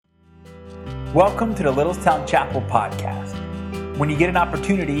Welcome to the Littlestown Chapel podcast. When you get an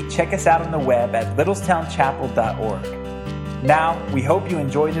opportunity, check us out on the web at littlestownchapel.org. Now, we hope you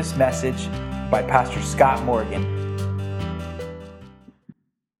enjoy this message by Pastor Scott Morgan.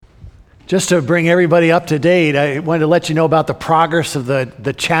 Just to bring everybody up to date, I wanted to let you know about the progress of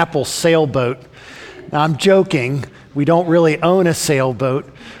the chapel sailboat. Now, I'm joking. We don't really own a sailboat,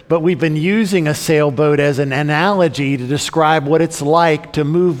 but we've been using a sailboat as an analogy to describe what it's like to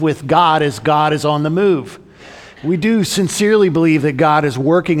move with God as God is on the move. We do sincerely believe that God is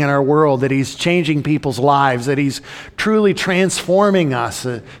working in our world, that He's changing people's lives, that He's truly transforming us.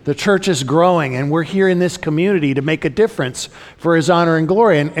 The church is growing, and we're here in this community to make a difference for His honor and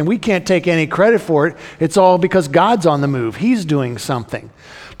glory. And we can't take any credit for it. It's all because God's on the move. He's doing something.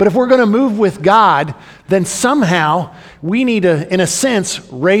 But if we're going to move with God, then somehow we need to, in a sense,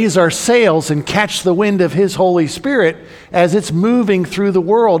 raise our sails and catch the wind of His Holy Spirit as it's moving through the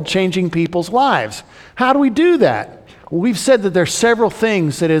world, changing people's lives. How do we do that? Well, we've said that there's several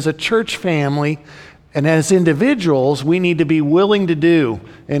things that as a church family and as individuals we need to be willing to do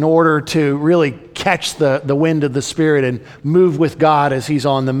in order to really catch the wind of the Spirit and move with God as He's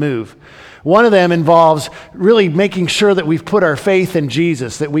on the move. One of them involves really making sure that we've put our faith in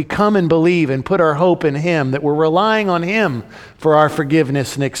Jesus, that we come and believe and put our hope in Him, that we're relying on Him for our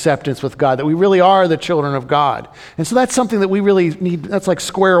forgiveness and acceptance with God, that we really are the children of God. And so that's something that we really need. That's like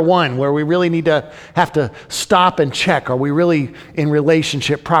square one, where we really need to have to stop and check. Are we really in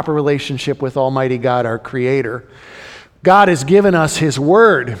proper relationship with Almighty God, our Creator? God has given us His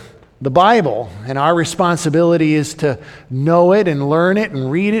Word, the Bible, and our responsibility is to know it and learn it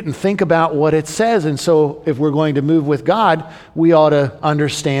and read it and think about what it says. And so if we're going to move with God, we ought to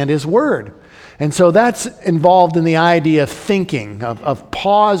understand His Word. And so that's involved in the idea of thinking, of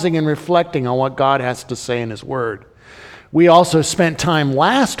pausing and reflecting on what God has to say in His Word. We also spent time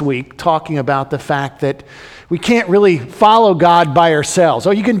last week talking about the fact that we can't really follow God by ourselves.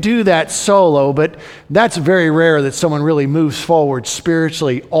 Oh, you can do that solo, but that's very rare that someone really moves forward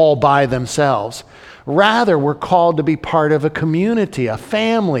spiritually all by themselves. Rather, we're called to be part of a community, a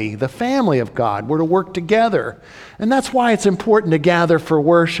family, the family of God. We're to work together. And that's why it's important to gather for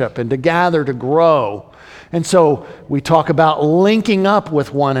worship and to gather to grow. And so we talk about linking up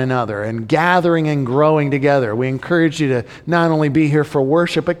with one another and gathering and growing together. We encourage you to not only be here for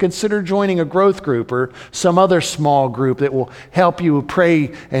worship, but consider joining a growth group or some other small group that will help you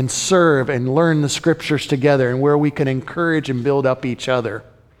pray and serve and learn the scriptures together, and where we can encourage and build up each other.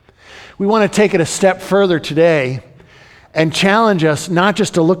 We want to take it a step further today and challenge us not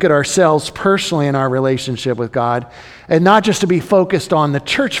just to look at ourselves personally in our relationship with God, and not just to be focused on the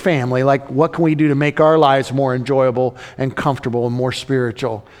church family, like what can we do to make our lives more enjoyable and comfortable and more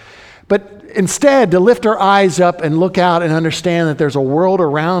spiritual, but instead to lift our eyes up and look out and understand that there's a world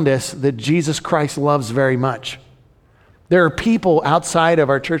around us that Jesus Christ loves very much. There are people outside of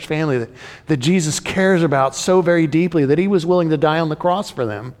our church family that Jesus cares about so very deeply that He was willing to die on the cross for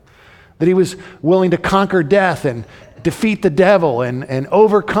them, that He was willing to conquer death and defeat the devil and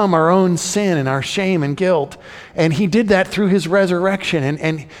overcome our own sin and our shame and guilt. And He did that through His resurrection.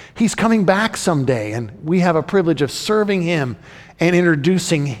 And He's coming back someday. And we have a privilege of serving Him and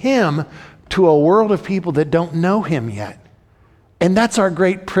introducing Him to a world of people that don't know Him yet. And that's our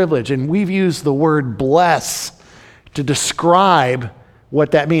great privilege. And we've used the word bless to describe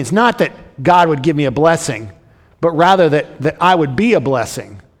what that means. Not that God would give me a blessing, but rather that I would be a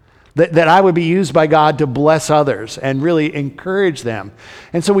blessing. That I would be used by God to bless others and really encourage them.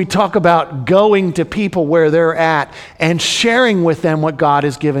 And so we talk about going to people where they're at and sharing with them what God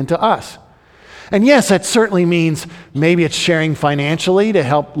has given to us. And yes, that certainly means maybe it's sharing financially to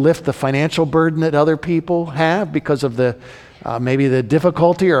help lift the financial burden that other people have because of maybe the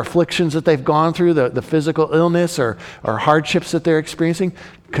difficulty or afflictions that they've gone through, the physical illness or hardships that they're experiencing,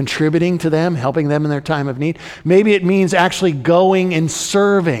 contributing to them, helping them in their time of need. Maybe it means actually going and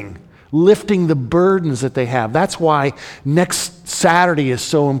serving, lifting the burdens that they have. That's why next Saturday is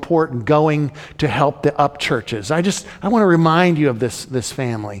so important, going to help the Up churches. I want to remind you of this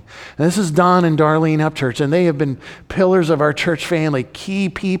family. And this is Don and Darlene Upchurch, and they have been pillars of our church family, key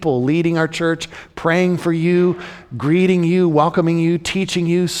people leading our church, praying for you, greeting you, welcoming you, teaching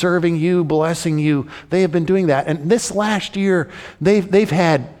you, serving you, blessing you. They have been doing that. And this last year, they've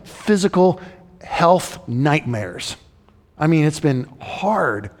had physical health nightmares. I mean, it's been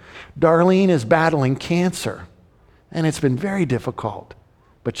hard. Darlene is battling cancer, and it's been very difficult,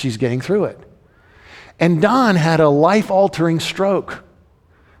 but she's getting through it. And Don had a life-altering stroke.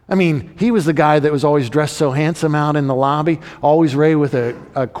 I mean, he was the guy that was always dressed so handsome out in the lobby, always ready with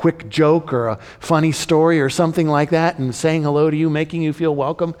a quick joke or a funny story or something like that, and saying hello to you, making you feel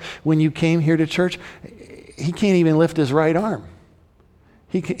welcome when you came here to church. He can't even lift his right arm.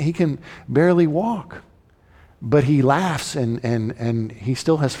 He can barely walk, but he laughs and he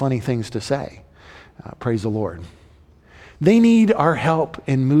still has funny things to say. Praise the Lord. They need our help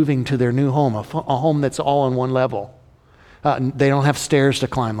in moving to their new home, a home that's all on one level. They don't have stairs to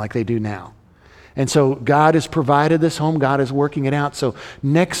climb like they do now. And so God has provided this home. God is working it out. So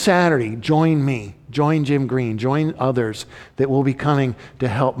next Saturday, join me, join Jim Green, join others that will be coming to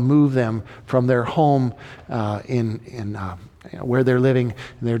help move them from their home where they're living.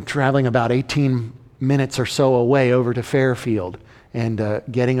 They're traveling about 18 minutes or so away over to Fairfield and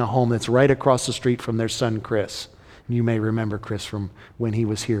getting a home that's right across the street from their son, Chris. You may remember Chris from when he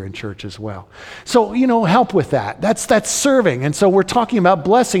was here in church as well. So, help with that. That's serving. And so we're talking about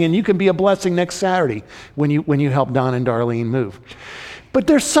blessing, and you can be a blessing next Saturday when you help Don and Darlene move. But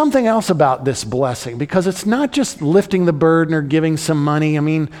there's something else about this blessing, because it's not just lifting the burden or giving some money. I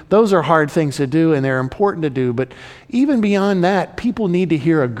mean, those are hard things to do, and they're important to do. But even beyond that, people need to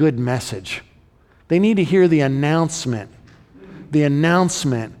hear a good message. They need to hear the announcement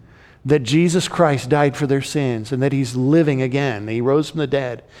that Jesus Christ died for their sins and that he's living again. He rose from the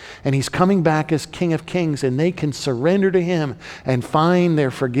dead and he's coming back as King of Kings, and they can surrender to him and find their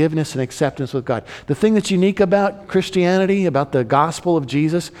forgiveness and acceptance with God. The thing that's unique about Christianity, about the gospel of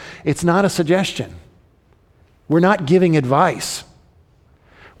Jesus, it's not a suggestion. We're not giving advice.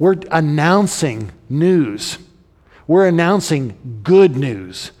 We're announcing news. We're announcing good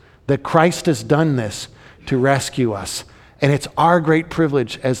news that Christ has done this to rescue us. And it's our great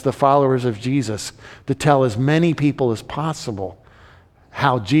privilege as the followers of Jesus to tell as many people as possible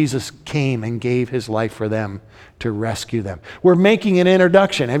how Jesus came and gave his life for them to rescue them. We're making an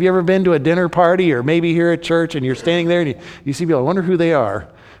introduction. Have you ever been to a dinner party or maybe here at church and you're standing there and you see people, I wonder who they are.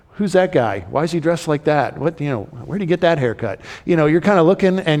 Who's that guy? Why is he dressed like that? Where'd he get that haircut? You're kind of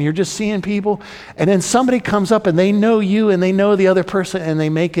looking and you're just seeing people, and then somebody comes up and they know you and they know the other person and they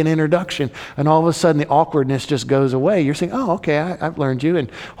make an introduction, and all of a sudden the awkwardness just goes away. You're saying, oh, okay, I've learned you, and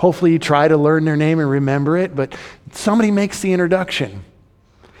hopefully you try to learn their name and remember it, but somebody makes the introduction.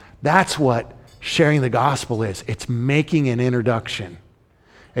 That's what sharing the gospel is. It's making an introduction.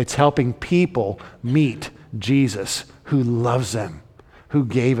 It's helping people meet Jesus who loves them, who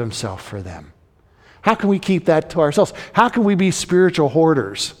gave himself for them. How can we keep that to ourselves? How can we be spiritual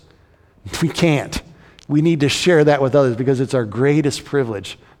hoarders? We can't. We need to share that with others because it's our greatest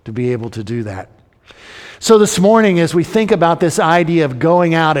privilege to be able to do that. So this morning, as we think about this idea of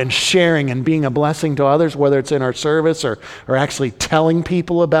going out and sharing and being a blessing to others, whether it's in our service or actually telling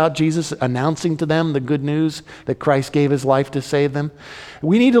people about Jesus, announcing to them the good news that Christ gave his life to save them,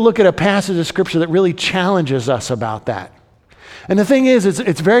 we need to look at a passage of Scripture that really challenges us about that. And the thing is,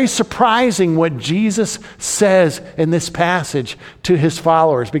 it's very surprising what Jesus says in this passage to his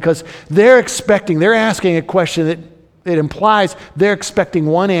followers, because they're asking a question that it implies they're expecting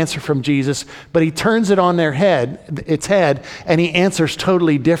one answer from Jesus, but he turns it on its head, and he answers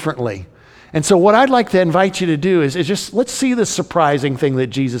totally differently. And so what I'd like to invite you to do is just let's see the surprising thing that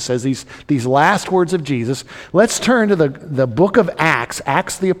Jesus says, these last words of Jesus. Let's turn to the book of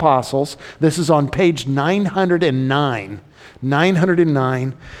Acts the Apostles. This is on page 909.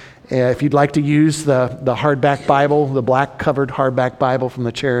 909. If you'd like to use the hardback Bible, the black covered hardback Bible from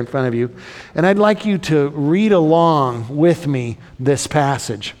the chair in front of you. And I'd like you to read along with me this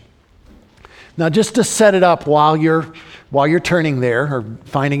passage. Now, just to set it up while you're turning there or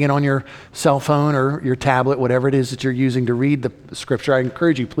finding it on your cell phone or your tablet, whatever it is that you're using to read the scripture, I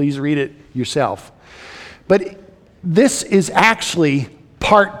encourage you, please read it yourself. But this is actually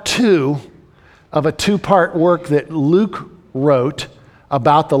part 2 of a 2-part work that Luke wrote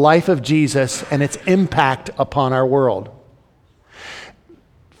about the life of Jesus and its impact upon our world.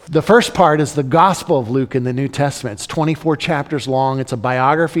 The first part is the Gospel of Luke in the New Testament. It's 24 chapters long. It's a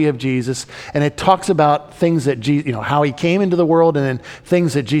biography of Jesus, and it talks about things that how he came into the world, and then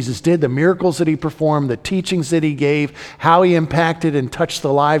things that Jesus did, the miracles that he performed, the teachings that he gave, how he impacted and touched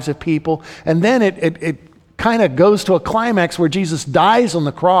the lives of people. And then it kind of goes to a climax where Jesus dies on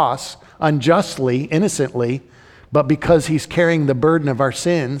the cross unjustly, innocently, but because he's carrying the burden of our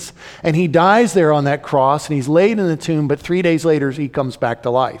sins. And he dies there on that cross, and he's laid in the tomb, but 3 days later he comes back to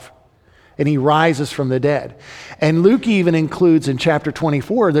life. And he rises from the dead. And Luke even includes in chapter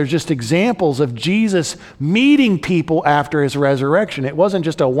 24, there's just examples of Jesus meeting people after his resurrection. It wasn't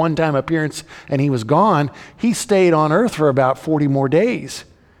just a one-time appearance and he was gone. He stayed on earth for about 40 more days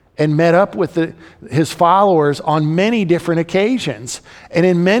and met up with his followers on many different occasions and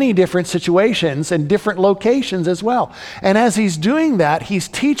in many different situations and different locations as well. And as he's doing that, he's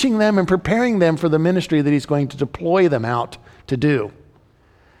teaching them and preparing them for the ministry that he's going to deploy them out to do.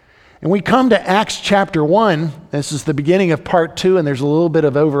 And we come to Acts chapter 1. This is the beginning of part 2, and there's a little bit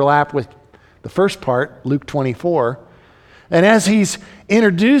of overlap with the first part, Luke 24. And as he's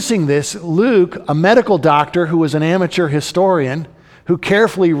introducing this, Luke, a medical doctor who was an amateur historian, who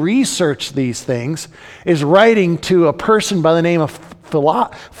carefully researched these things, is writing to a person by the name of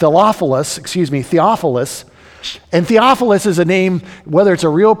Theophilus. And Theophilus is a name, whether it's a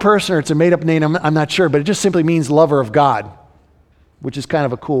real person or it's a made-up name, I'm not sure, but it just simply means lover of God, which is kind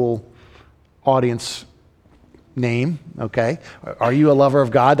of a cool audience name, okay? Are you a lover of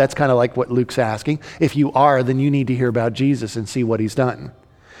God? That's kind of like what Luke's asking. If you are, then you need to hear about Jesus and see what he's done.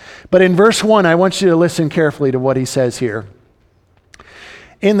 But in verse 1, I want you to listen carefully to what he says here.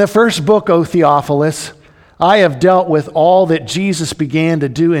 In the first book, O Theophilus, I have dealt with all that Jesus began to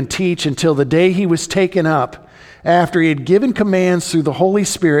do and teach until the day he was taken up, after he had given commands through the Holy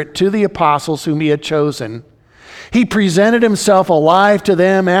Spirit to the apostles whom he had chosen. He presented himself alive to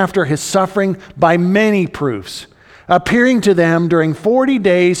them after his suffering by many proofs, appearing to them during 40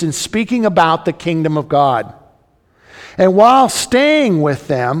 days and speaking about the kingdom of God. And while staying with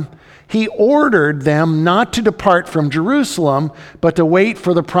them, he ordered them not to depart from Jerusalem, but to wait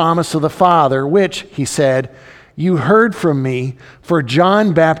for the promise of the Father, which, he said, you heard from me, for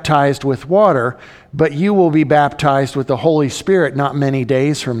John baptized with water, but you will be baptized with the Holy Spirit not many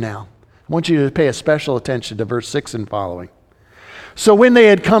days from now. I want you to pay a special attention to verse 6 and following. So when they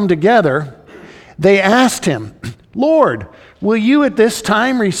had come together, they asked him, Lord, will you at this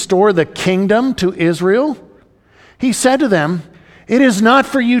time restore the kingdom to Israel? He said to them, it is not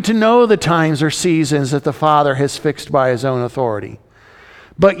for you to know the times or seasons that the Father has fixed by his own authority,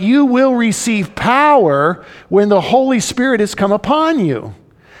 but you will receive power when the Holy Spirit has come upon you.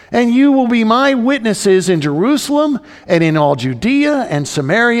 And you will be my witnesses in Jerusalem and in all Judea and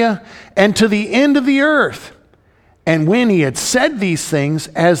Samaria and to the end of the earth. And when he had said these things,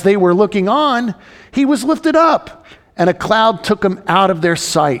 as they were looking on, he was lifted up, and a cloud took him out of their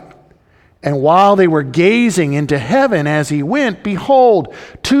sight. And while they were gazing into heaven as he went, behold,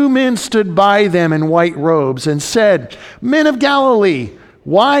 2 men stood by them in white robes and said, Men of Galilee,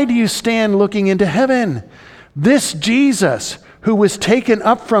 why do you stand looking into heaven? This Jesus, who was taken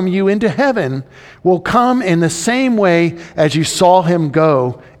up from you into heaven, will come in the same way as you saw him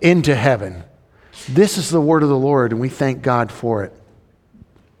go into heaven. This is the word of the Lord, and we thank God for it.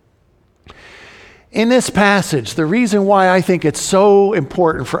 In this passage, the reason why I think it's so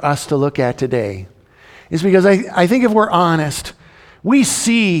important for us to look at today is because I think if we're honest, we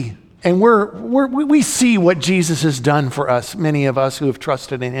see and we see what Jesus has done for us, many of us who have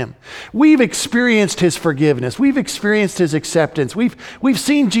trusted in him. We've experienced his forgiveness. We've experienced his acceptance. We've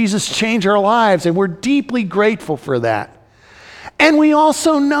seen Jesus change our lives, and we're deeply grateful for that. And we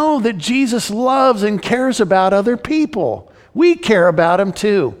also know that Jesus loves and cares about other people. We care about them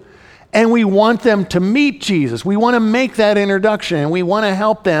too. And we want them to meet Jesus. We want to make that introduction, and we want to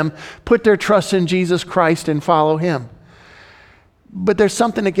help them put their trust in Jesus Christ and follow him. But there's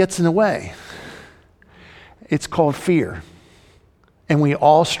something that gets in the way. It's called fear. And we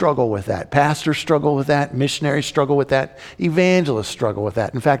all struggle with that. Pastors struggle with that. Missionaries struggle with that. Evangelists struggle with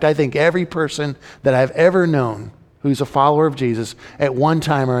that. In fact, I think every person that I've ever known who's a follower of Jesus at one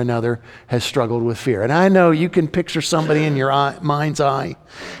time or another has struggled with fear. And I know you can picture somebody in your mind's eye,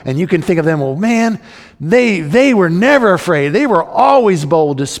 and you can think of them, well, man, they were never afraid. They were always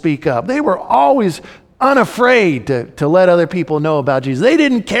bold to speak up. They were always unafraid to let other people know about Jesus. They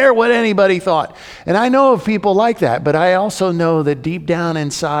didn't care what anybody thought. And I know of people like that, but I also know that deep down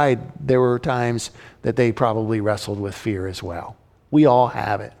inside, there were times that they probably wrestled with fear as well. We all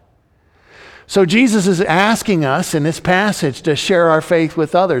have it. So Jesus is asking us in this passage to share our faith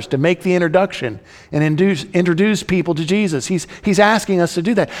with others, to make the introduction and introduce people to Jesus. He's asking us to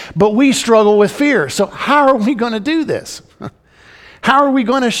do that. But we struggle with fear. So how are we going to do this? How are we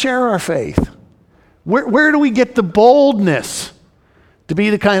going to share our faith? Where do we get the boldness to be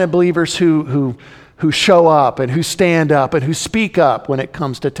the kind of believers who show up and who stand up and who speak up when it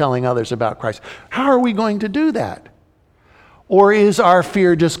comes to telling others about Christ? How are we going to do that? Or is our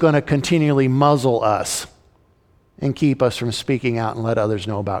fear just going to continually muzzle us and keep us from speaking out and let others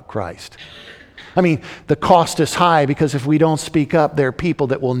know about Christ? I mean, the cost is high because if we don't speak up, there are people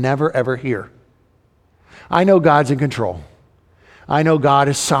that will never, ever hear. I know God's in control. I know God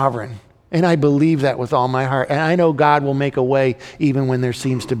is sovereign. And I believe that with all my heart. And I know God will make a way even when there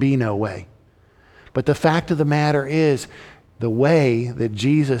seems to be no way. But the fact of the matter is, the way that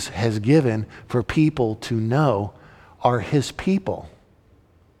Jesus has given for people to know are his people.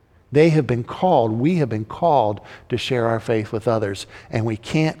 They have been called, we have been called to share our faith with others, and we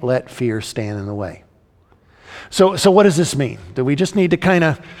can't let fear stand in the way. So what does this mean? Do we just need to kind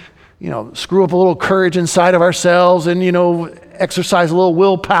of, screw up a little courage inside of ourselves and, exercise a little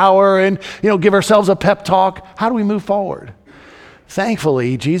willpower and, give ourselves a pep talk? How do we move forward?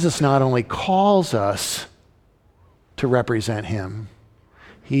 Thankfully, Jesus not only calls us to represent him,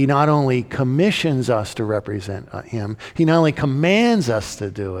 he not only commissions us to represent him, he not only commands us to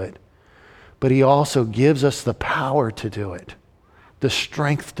do it, but he also gives us the power to do it, the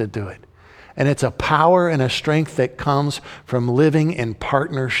strength to do it. And it's a power and a strength that comes from living in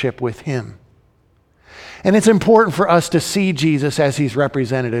partnership with him. And it's important for us to see Jesus as he's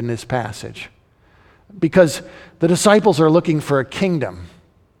represented in this passage, because the disciples are looking for a kingdom.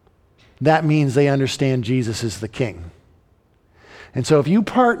 That means they understand Jesus is the king. And so if you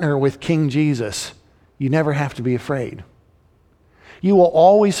partner with King Jesus, you never have to be afraid. You will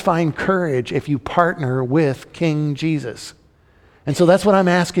always find courage if you partner with King Jesus. And so that's what I'm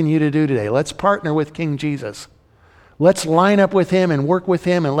asking you to do today. Let's partner with King Jesus. Let's line up with him and work with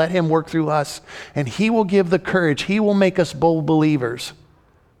him and let him work through us. And he will give the courage. He will make us bold believers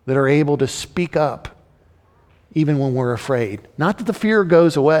that are able to speak up even when we're afraid. Not that the fear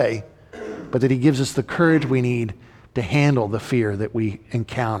goes away, but that he gives us the courage we need to handle the fear that we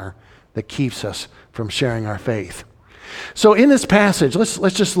encounter that keeps us from sharing our faith. So in this passage, let's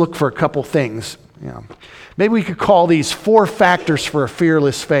just look for a couple things. Maybe we could call these 4 factors for a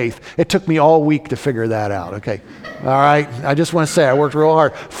fearless faith. It took me all week to figure that out, okay? All right, I just want to say I worked real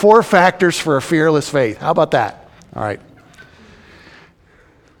hard. 4 factors for a fearless faith. How about that? All right.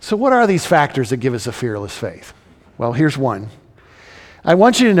 So what are these factors that give us a fearless faith? Well, here's one. I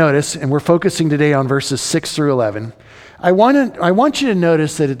want you to notice, and we're focusing today on verses 6 through 11, I want you to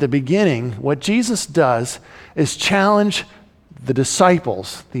notice that at the beginning, what Jesus does is challenge the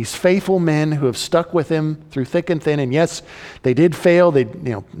disciples, these faithful men who have stuck with him through thick and thin. And yes, they did fail.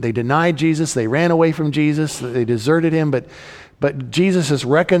 They denied Jesus. They ran away from Jesus. They deserted him. But Jesus has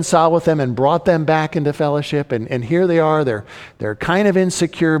reconciled with them and brought them back into fellowship. And here they are. They're kind of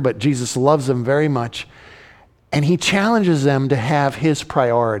insecure, but Jesus loves them very much. And he challenges them to have his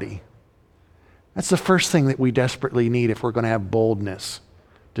priority. That's the first thing that we desperately need if we're going to have boldness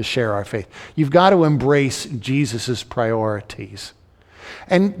to share our faith. You've got to embrace Jesus' priorities.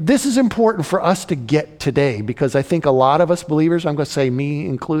 And this is important for us to get today, because I think a lot of us believers, I'm going to say me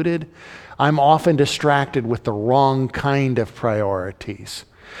included, I'm often distracted with the wrong kind of priorities.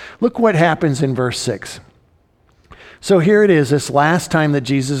 Look what happens in verse 6. So here it is, this last time that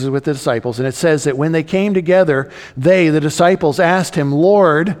Jesus is with the disciples, and it says that when they came together, the disciples, asked him,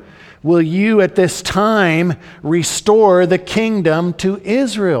 "Lord, will you at this time restore the kingdom to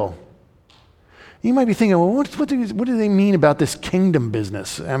Israel?" You might be thinking, well, what do they mean about this kingdom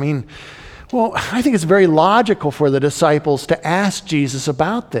business? I think it's very logical for the disciples to ask Jesus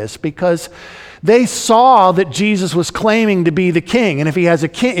about this, because they saw that Jesus was claiming to be the king. And if he's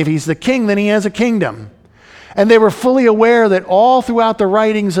the king, then he has a kingdom. And they were fully aware that all throughout the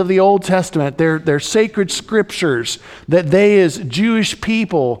writings of the Old Testament, their sacred scriptures, that they as Jewish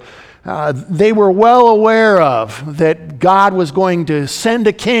people, they were well aware of, that God was going to send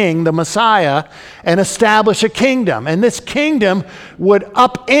a king, the Messiah, and establish a kingdom. And this kingdom would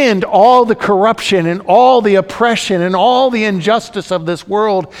upend all the corruption and all the oppression and all the injustice of this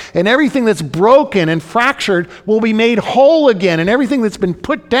world. And everything that's broken and fractured will be made whole again. And everything that's been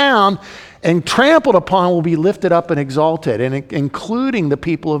put down and trampled upon will be lifted up and exalted, and including the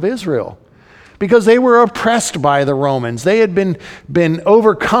people of Israel. Because they were oppressed by the Romans. They had been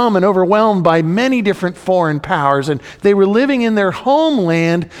overcome and overwhelmed by many different foreign powers, and they were living in their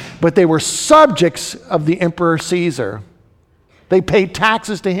homeland, but they were subjects of the Emperor Caesar. They paid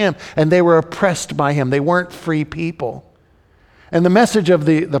taxes to him, and they were oppressed by him. They weren't free people. And the message of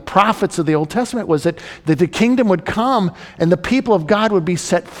the prophets of the Old Testament was that the kingdom would come and the people of God would be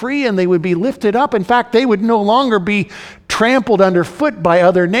set free and they would be lifted up. In fact, they would no longer be trampled underfoot by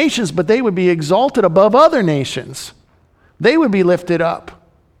other nations, but they would be exalted above other nations. They would be lifted up.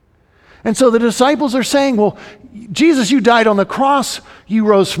 And so the disciples are saying, well, Jesus, you died on the cross. You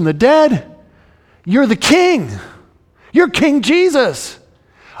rose from the dead. You're the king. You're King Jesus.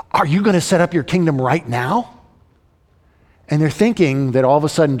 Are you going to set up your kingdom right now? And they're thinking that all of a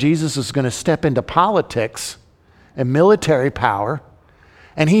sudden Jesus is going to step into politics and military power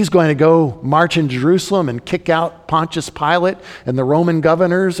And he's going to go march in Jerusalem and kick out Pontius Pilate and the Roman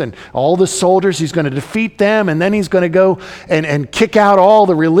governors and all the soldiers. He's going to defeat them. And then he's going to go and kick out all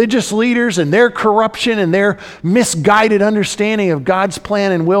the religious leaders and their corruption and their misguided understanding of God's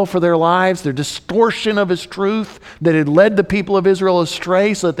plan and will for their lives, their distortion of his truth that had led the people of Israel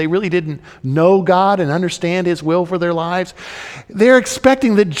astray so that they really didn't know God and understand his will for their lives. They're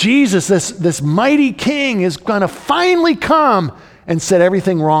expecting that Jesus, this mighty king, is going to finally come and set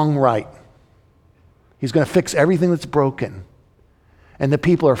everything wrong right. He's going to fix everything that's broken. And the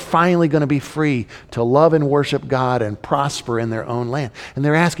people are finally going to be free to love and worship God and prosper in their own land. And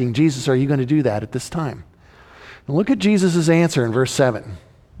they're asking, Jesus, are you going to do that at this time? And look at Jesus' answer in verse 7.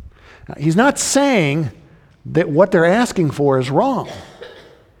 Now, he's not saying that what they're asking for is wrong.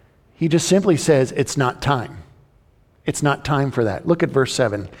 He just simply says, it's not time. It's not time for that. Look at verse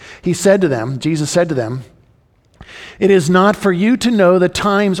 7. Jesus said to them, it is not for you to know the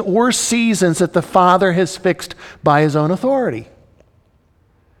times or seasons that the Father has fixed by his own authority.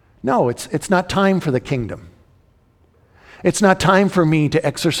 No, it's not time for the kingdom. It's not time for me to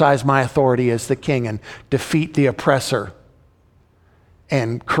exercise my authority as the king and defeat the oppressor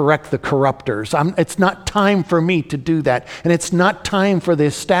and correct the corruptors. It's not time for me to do that. And it's not time for the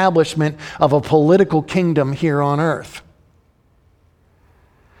establishment of a political kingdom here on earth.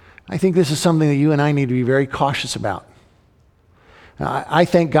 I think this is something that you and I need to be very cautious about. I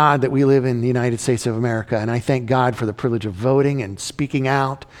thank God that we live in the United States of America, and I thank God for the privilege of voting and speaking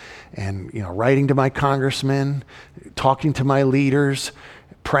out and writing to my congressmen, talking to my leaders,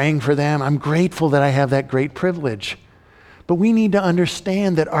 praying for them. I'm grateful that I have that great privilege. But we need to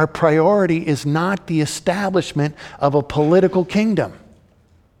understand that our priority is not the establishment of a political kingdom.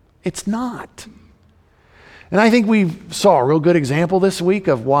 It's not. And I think we saw a real good example this week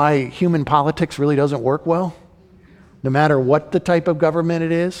of why human politics really doesn't work well, no matter what the type of government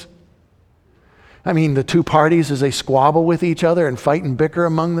it is. I mean, the two parties, as they squabble with each other and fight and bicker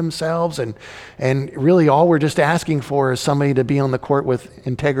among themselves, and really all we're just asking for is somebody to be on the court with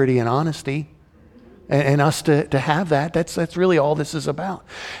integrity and honesty, and us to have that. That's really all this is about.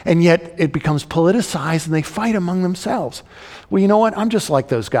 And yet it becomes politicized and they fight among themselves. Well, you know what? I'm just like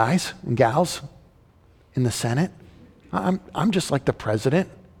those guys and gals in the Senate. I'm just like the president.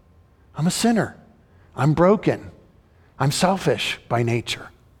 I'm a sinner. I'm broken. I'm selfish by nature.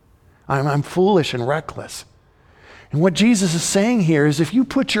 I'm foolish and reckless. And what Jesus is saying here is if you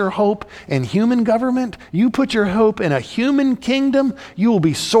put your hope in human government, you put your hope in a human kingdom, you will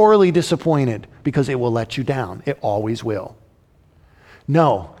be sorely disappointed because it will let you down. It always will.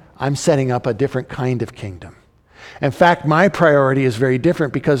 No, I'm setting up a different kind of kingdom. In fact, my priority is very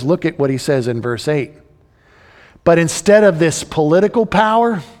different because look at what he says in verse 8. But instead of this political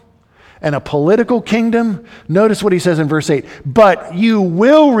power and a political kingdom, notice what he says in verse 8. But you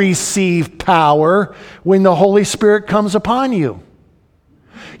will receive power when the Holy Spirit comes upon you.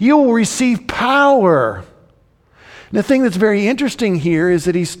 You will receive power. And the thing that's very interesting here is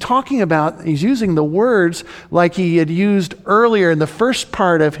that he's using the words like he had used earlier in the first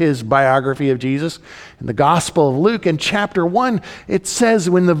part of his biography of Jesus. In the Gospel of Luke, in chapter 1, it says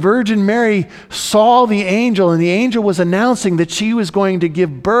when the Virgin Mary saw the angel, and the angel was announcing that she was going to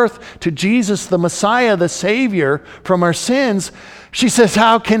give birth to Jesus, the Messiah, the Savior from our sins, she says,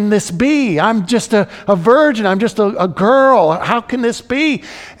 how can this be? I'm just a virgin. I'm just a girl. How can this be?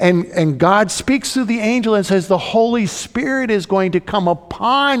 And God speaks through the angel and says, the Holy Spirit is going to come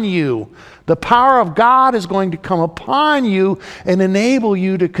upon you. The power of God is going to come upon you and enable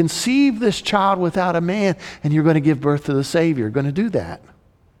you to conceive this child without a man, and you're going to give birth to the Savior. You're going to do that.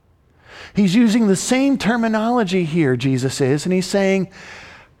 He's using the same terminology here, Jesus is, and he's saying,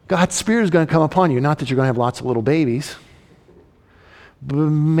 God's Spirit is going to come upon you. Not that you're going to have lots of little babies.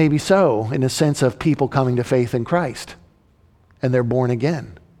 Maybe so, in the sense of people coming to faith in Christ, and they're born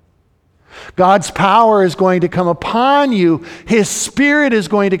again. God's power is going to come upon you. His Spirit is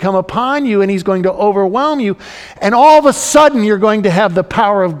going to come upon you, and he's going to overwhelm you. And all of a sudden, you're going to have the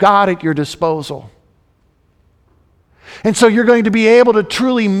power of God at your disposal. And so you're going to be able to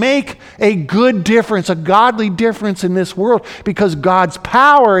truly make a good difference, a godly difference in this world, because God's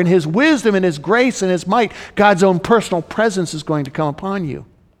power and his wisdom and his grace and his might, God's own personal presence is going to come upon you.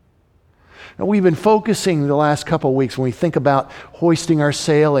 Now, we've been focusing the last couple of weeks when we think about hoisting our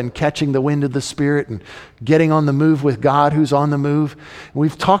sail and catching the wind of the Spirit and getting on the move with God who's on the move.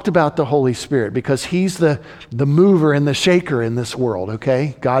 We've talked about the Holy Spirit because he's the mover and the shaker in this world,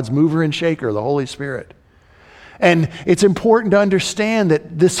 okay? God's mover and shaker, the Holy Spirit. And it's important to understand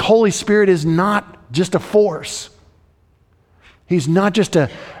that this Holy Spirit is not just a force. He's not just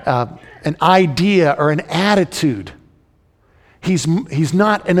an idea or an attitude. He's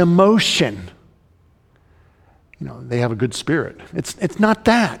not an emotion. They have a good spirit. It's not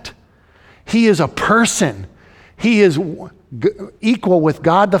that. He is a person. He is equal with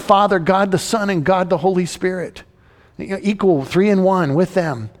God the Father, God the Son, and God the Holy Spirit. Equal, 3 in 1 with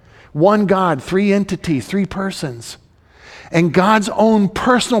them. One God, 3 entities, 3 persons. And God's own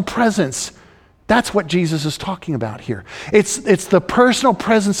personal presence. That's what Jesus is talking about here. It's the personal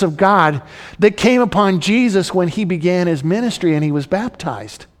presence of God that came upon Jesus when he began his ministry and he was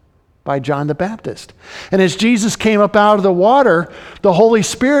baptized by John the Baptist. And as Jesus came up out of the water, the Holy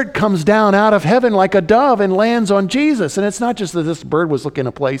Spirit comes down out of heaven like a dove and lands on Jesus. And it's not just that this bird was looking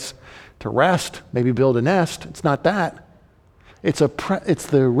a place to rest, maybe build a nest. It's not that. It's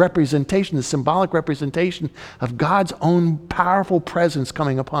the representation, the symbolic representation of God's own powerful presence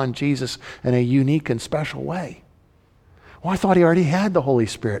coming upon Jesus in a unique and special way. Well, I thought he already had the Holy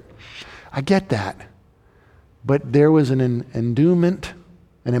Spirit. I get that. But there was an endowment,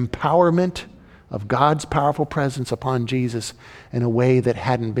 an empowerment of God's powerful presence upon Jesus in a way that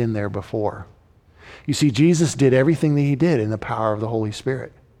hadn't been there before. You see, Jesus did everything that he did in the power of the Holy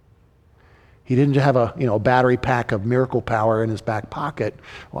Spirit. He didn't have a battery pack of miracle power in his back pocket.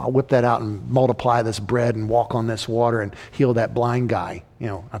 Well, I'll whip that out and multiply this bread and walk on this water and heal that blind guy.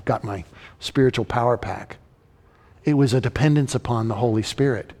 I've got my spiritual power pack. It was a dependence upon the Holy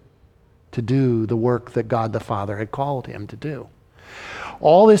Spirit to do the work that God the Father had called him to do.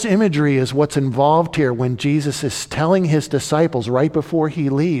 All this imagery is what's involved here when Jesus is telling his disciples right before he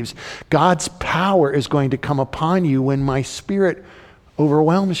leaves, God's power is going to come upon you when my Spirit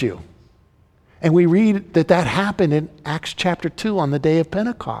overwhelms you. And we read that happened in Acts chapter 2 on the day of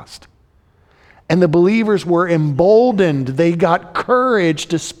Pentecost. And the believers were emboldened. They got courage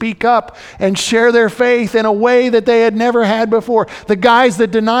to speak up and share their faith in a way that they had never had before. The guys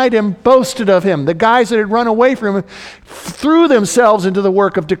that denied him boasted of him. The guys that had run away from him threw themselves into the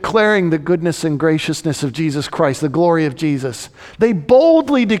work of declaring the goodness and graciousness of Jesus Christ, the glory of Jesus. They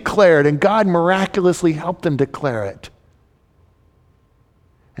boldly declared, and God miraculously helped them declare it.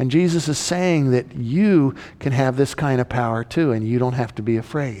 And Jesus is saying that you can have this kind of power too, and you don't have to be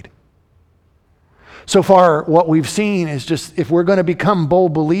afraid. So far, what we've seen is just if we're going to become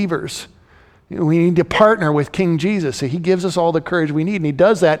bold believers, we need to partner with King Jesus. So he gives us all the courage we need, and he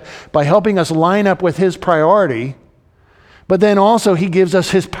does that by helping us line up with his priority. But then also he gives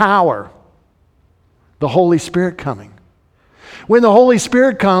us his power, the Holy Spirit coming. When the Holy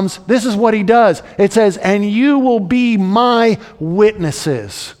Spirit comes, this is what he does. It says, and you will be my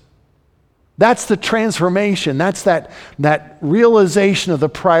witnesses. That's the transformation. That's that realization of the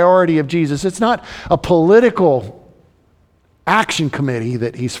priority of Jesus. It's not a political action committee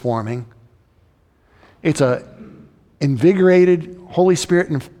that he's forming. It's a invigorated, Holy Spirit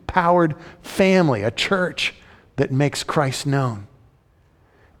empowered family, a church that makes Christ known.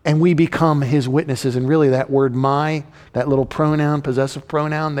 And we become his witnesses. And really that word my, that little pronoun, possessive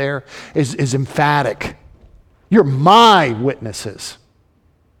pronoun there, is emphatic. You're my witnesses.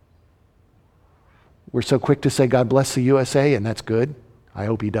 We're so quick to say, God bless the USA, and that's good. I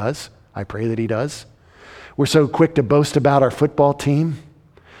hope he does. I pray that he does. We're so quick to boast about our football team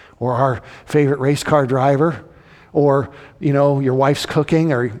or our favorite race car driver or, your wife's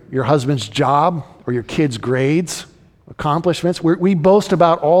cooking or your husband's job or your kids' grades, accomplishments. We boast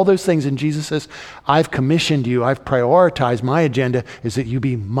about all those things, and Jesus says, I've commissioned you, I've prioritized, my agenda is that you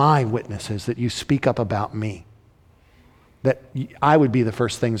be my witnesses, that you speak up about me, that I would be the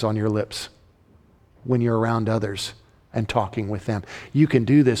first things on your lips when you're around others and talking with them. You can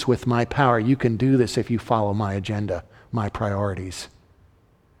do this with my power. You can do this if you follow my agenda, my priorities.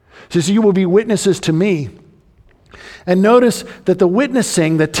 So you will be witnesses to me. And notice that the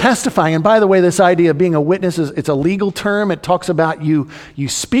witnessing, the testifying, and by the way, this idea of being a witness, it's a legal term. It talks about you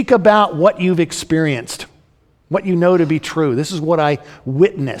speak about what you've experienced, what you know to be true. This is what I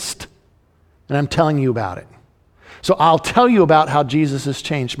witnessed, and I'm telling you about it. So I'll tell you about how Jesus has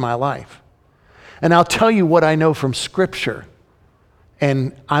changed my life. And I'll tell you what I know from Scripture.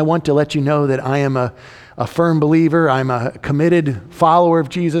 And I want to let you know that I am a firm believer. I'm a committed follower of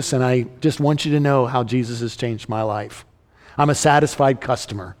Jesus, and I just want you to know how Jesus has changed my life. I'm a satisfied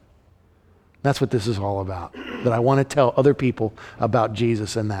customer. That's what this is all about, that I want to tell other people about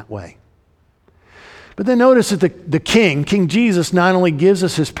Jesus in that way. But then notice that the King Jesus, not only gives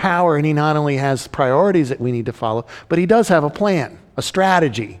us his power, and he not only has priorities that we need to follow, but he does have a plan, a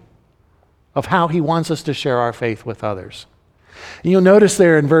strategy of how he wants us to share our faith with others. And you'll notice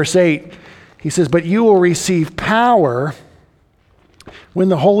there in verse 8, he says, but you will receive power when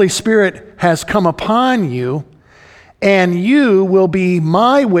the Holy Spirit has come upon you, and you will be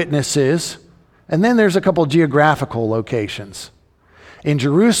my witnesses. And then there's a couple geographical locations. In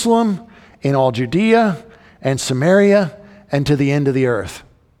Jerusalem, in all Judea and Samaria, and to the end of the earth.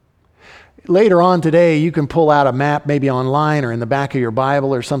 Later on today, you can pull out a map maybe online or in the back of your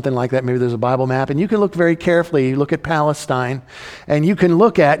Bible or something like that. Maybe there's a Bible map, and you can look very carefully. You look at Palestine, and you can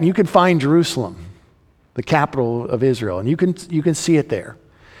look at and you can find Jerusalem, the capital of Israel, and you can see it there.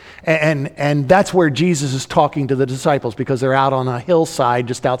 And that's where Jesus is talking to the disciples, because they're out on a hillside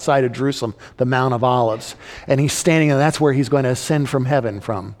just outside of Jerusalem, the Mount of Olives. And he's standing, and that's where he's going to ascend from heaven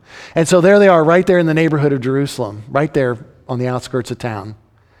from. And so there they are, right there in the neighborhood of Jerusalem, right there on the outskirts of town.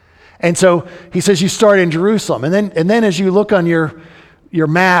 And so he says you start in Jerusalem. And then as you look on your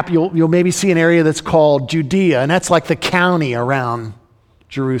map, you'll maybe see an area that's called Judea, and that's like the county around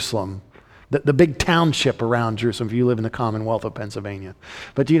Jerusalem. The big township around Jerusalem, if you live in the Commonwealth of Pennsylvania.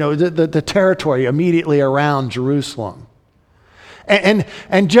 But the territory immediately around Jerusalem. And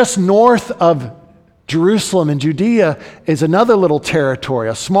just north of Jerusalem and Judea is another little territory,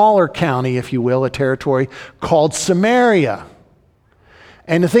 a smaller county, if you will, a territory called Samaria.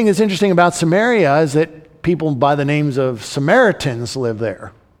 And the thing that's interesting about Samaria is that people by the names of Samaritans live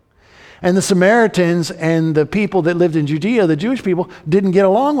there. And the Samaritans and the people that lived in Judea, the Jewish people, didn't get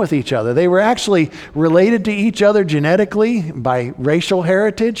along with each other. They were actually related to each other genetically by racial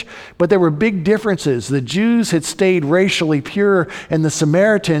heritage, but there were big differences. The Jews had stayed racially pure, and the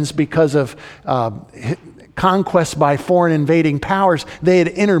Samaritans, because of conquest by foreign invading powers, they had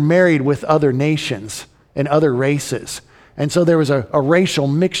intermarried with other nations and other races. And so there was a racial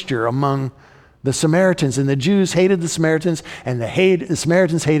mixture among the Samaritans, and the Jews hated the Samaritans, and the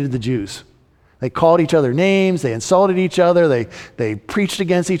Samaritans hated the Jews. They called each other names, they insulted each other, they preached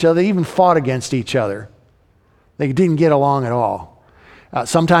against each other, they even fought against each other. They didn't get along at all.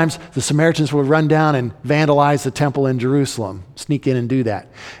 Sometimes the Samaritans would run down and vandalize the temple in Jerusalem, sneak in and do that.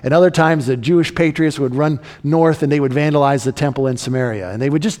 And other times the Jewish patriots would run north and they would vandalize the temple in Samaria. And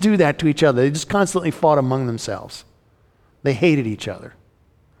they would just do that to each other. They just constantly fought among themselves. They hated each other,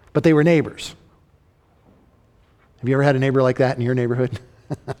 but they were neighbors. Have you ever had a neighbor like that in your neighborhood?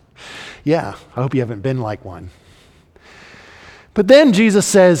 Yeah, I hope you haven't been like one. But then Jesus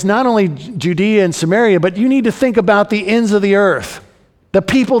says, not only Judea and Samaria, but you need to think about the ends of the earth, the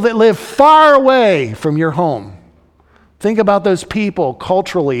people that live far away from your home. Think about those people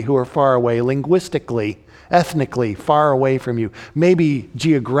culturally who are far away, linguistically, ethnically far away from you, maybe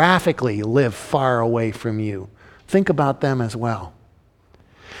geographically live far away from you. Think about them as well.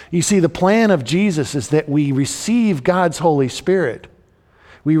 You see, the plan of Jesus is that we receive God's Holy Spirit.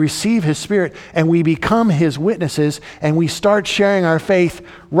 We receive His Spirit and we become His witnesses, and we start sharing our faith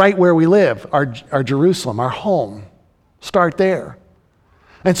right where we live, our Jerusalem, our home. Start there.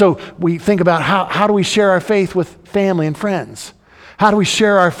 And so we think about how do we share our faith with family and friends? How do we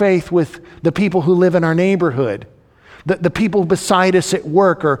share our faith with the people who live in our neighborhood? The people beside us at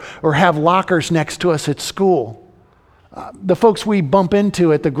work or have lockers next to us at school? The folks we bump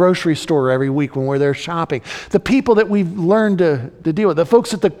into at the grocery store every week when we're there shopping, the people that we've learned to deal with, the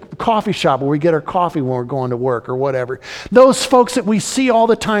folks at the coffee shop where we get our coffee when we're going to work or whatever, those folks that we see all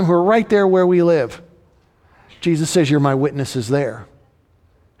the time who are right there where we live. Jesus says, you're my witnesses there.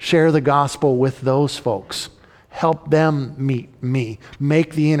 Share the gospel with those folks. Help them meet me.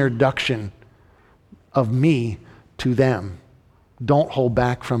 Make the introduction of me to them. Don't hold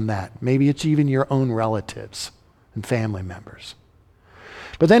back from that. Maybe it's even your own relatives and family members.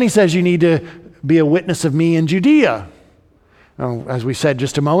 But then he says you need to be a witness of me in Judea. Now, as we said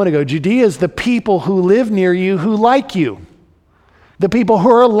just a moment ago, Judea is the people who live near you who like you. The people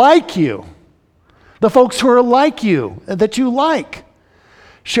who are like you. The folks who are like you, that you like.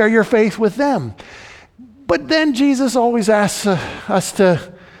 Share your faith with them. But then Jesus always asks us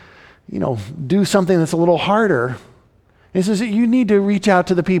to, do something that's a little harder. He says that you need to reach out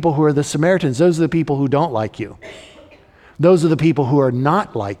to the people who are the Samaritans. Those are the people who don't like you. Those are the people who are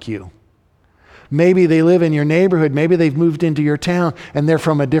not like you. Maybe they live in your neighborhood. Maybe they've moved into your town and they're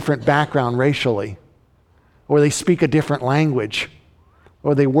from a different background racially. Or they speak a different language.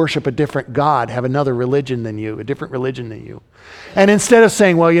 Or they worship a different God, have another religion than you, a different religion than you. And instead of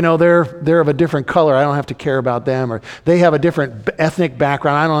saying, well, they're of a different color, I don't have to care about them. Or they have a different ethnic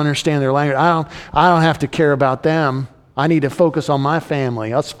background, I don't understand their language, I don't have to care about them. I need to focus on my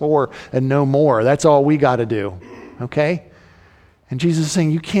family, us four and no more. That's all we got to do, okay? And Jesus is saying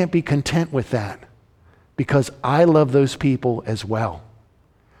you can't be content with that because I love those people as well.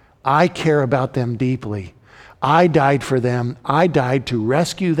 I care about them deeply. I died for them. I died to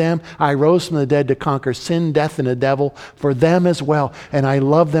rescue them. I rose from the dead to conquer sin, death, and the devil for them as well. And I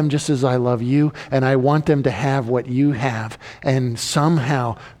love them just as I love you. And I want them to have what you have. And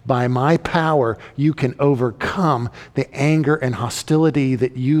somehow, by my power, you can overcome the anger and hostility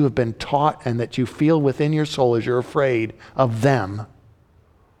that you have been taught and that you feel within your soul as you're afraid of them.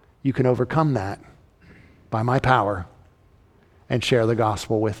 You can overcome that by my power and share the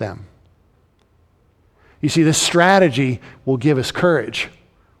gospel with them. You see, this strategy will give us courage.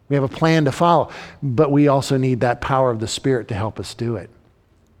 We have a plan to follow, but we also need that power of the Spirit to help us do it.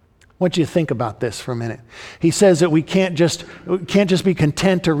 I want you to think about this for a minute. He says that we can't just be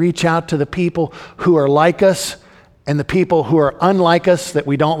content to reach out to the people who are like us and the people who are unlike us that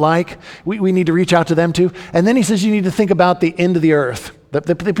we don't like. We need to reach out to them too. And then he says you need to think about the end of the earth,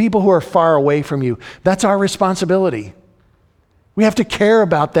 the people who are far away from you. That's our responsibility. We have to care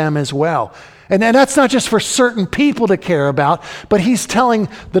about them as well. And that's not just for certain people to care about, but he's telling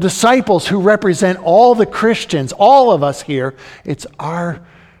the disciples who represent all the Christians, all of us here, it's our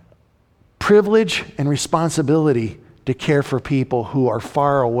privilege and responsibility to care for people who are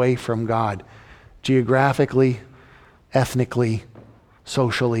far away from God, geographically, ethnically,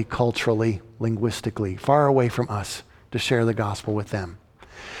 socially, culturally, linguistically, far away from us, to share the gospel with them.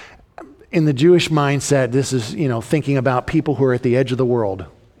 In the Jewish mindset, this is, thinking about people who are at the edge of the world.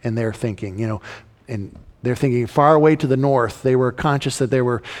 And they're thinking, and they're thinking far away to the north. They were conscious that there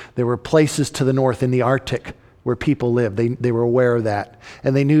were places to the north in the Arctic where people lived. They were aware of that.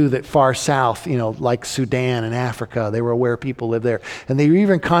 And they knew that far south, like Sudan and Africa, they were aware people lived there. And they were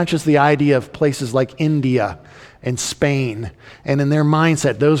even conscious of the idea of places like India and Spain. And in their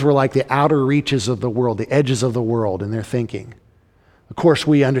mindset, those were like the outer reaches of the world, the edges of the world in their thinking. Of course,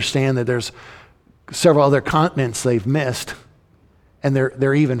 we understand that there's several other continents they've missed. And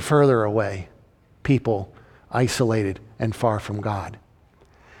they're even further away, people isolated and far from God.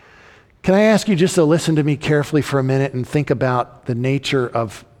 Can I ask you just to listen to me carefully for a minute and think about the nature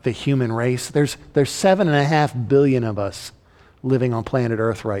of the human race? There's 7.5 billion of us living on planet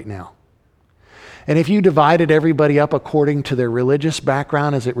Earth right now. And if you divided everybody up according to their religious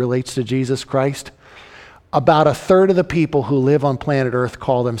background as it relates to Jesus Christ, about a third of the people who live on planet Earth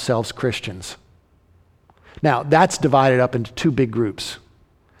call themselves Christians. Now, that's divided up into two big groups.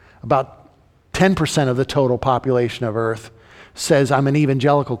 About 10% of the total population of Earth says, I'm an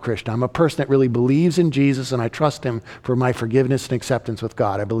evangelical Christian. I'm a person that really believes in Jesus and I trust him for my forgiveness and acceptance with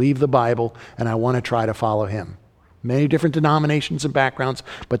God. I believe the Bible and I want to try to follow him. Many different denominations and backgrounds,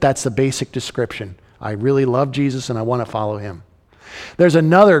 but that's the basic description. I really love Jesus and I want to follow him. There's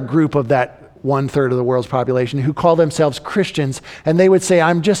another group of that 1/3 of the world's population who call themselves Christians, and they would say,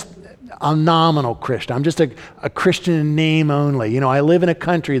 I'm just a nominal Christian. I'm just a Christian in name only. I live in a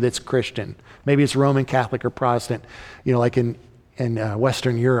country that's Christian. Maybe it's Roman Catholic or Protestant, like in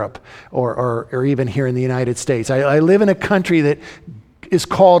Western Europe or even here in the United States. I live in a country that is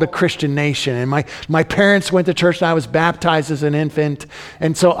called a Christian nation. And my parents went to church and I was baptized as an infant.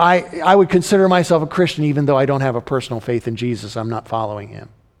 And so I would consider myself a Christian even though I don't have a personal faith in Jesus. I'm not following him.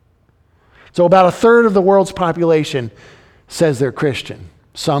 So about a third of the world's population says they're Christian.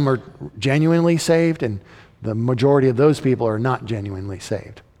 Some are genuinely saved, and the majority of those people are not genuinely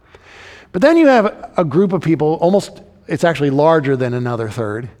saved. But then you have a group of people, it's actually larger than another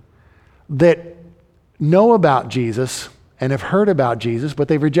third, that know about Jesus and have heard about Jesus, but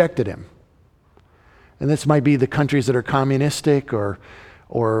they've rejected him. And this might be the countries that are communistic or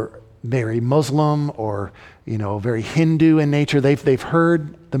very Muslim or very Hindu in nature. They've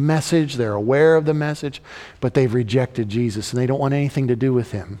heard the message, they're aware of the message, but they've rejected Jesus and they don't want anything to do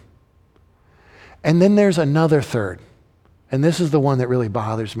with him. And then there's another third, and this is the one that really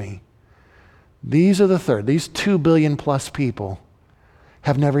bothers me. These are the third. These 2 billion plus people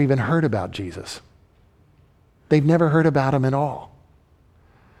have never even heard about Jesus. They've never heard about him at all.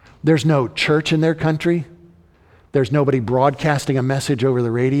 There's no church in their country. There's nobody broadcasting a message over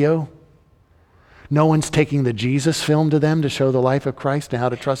the radio. No one's taking the Jesus film to them to show the life of Christ and how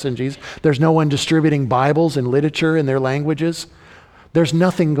to trust in Jesus. There's no one distributing Bibles and literature in their languages. There's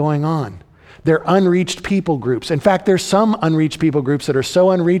nothing going on. They're unreached people groups. In fact, there's some unreached people groups that are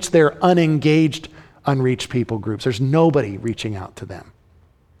so unreached, they're unengaged unreached people groups. There's nobody reaching out to them.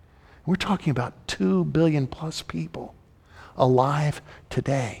 We're talking about 2 billion plus people alive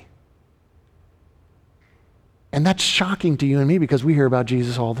today. And that's shocking to you and me because we hear about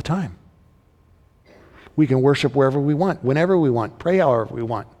Jesus all the time. We can worship wherever we want, whenever we want, pray however we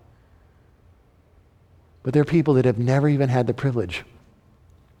want. But there are people that have never even had the privilege.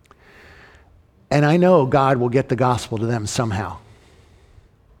 And I know God will get the gospel to them somehow.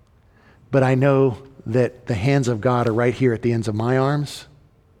 But I know that the hands of God are right here at the ends of my arms,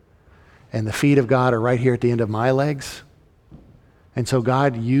 and the feet of God are right here at the end of my legs. And so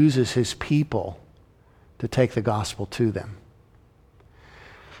God uses his people to take the gospel to them.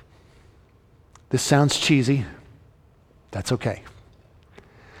 This sounds cheesy. That's okay.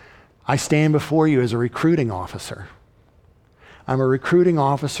 I stand before you as a recruiting officer. I'm a recruiting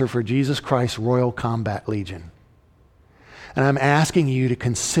officer for Jesus Christ Royal Combat Legion. And I'm asking you to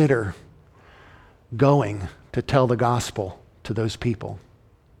consider going to tell the gospel to those people,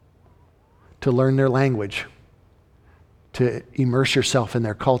 to learn their language, to immerse yourself in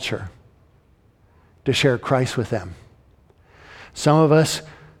their culture, to share Christ with them. Some of us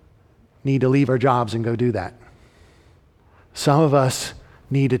need to leave our jobs and go do that. Some of us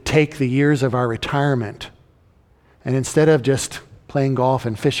need to take the years of our retirement and instead of just playing golf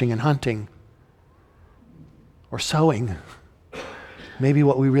and fishing and hunting or sewing, maybe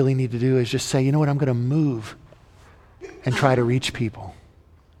what we really need to do is just say, you know what, I'm going to move and try to reach people.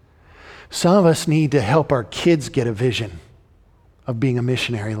 Some of us need to help our kids get a vision of being a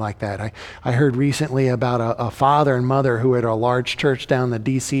missionary like that. I heard recently about a father and mother who were at a large church down in the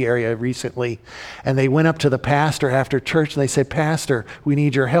D.C. area recently, and they went up to the pastor after church and they said, Pastor, we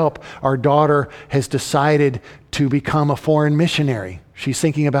need your help. Our daughter has decided to become a foreign missionary. She's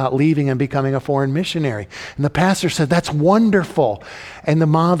thinking about leaving and becoming a foreign missionary. And the pastor said, that's wonderful. And the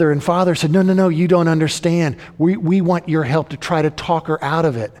mother and father said, no, you don't understand. We want your help to try to talk her out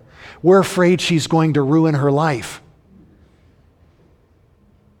of it. We're afraid she's going to ruin her life.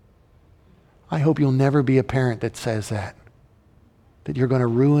 I hope you'll never be a parent that says that you're going to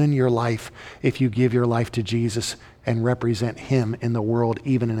ruin your life if you give your life to Jesus and represent him in the world,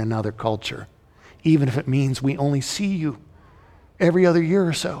 even in another culture, even if it means we only see you every other year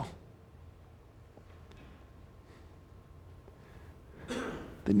or so.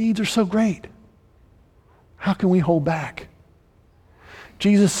 The needs are so great. How can we hold back?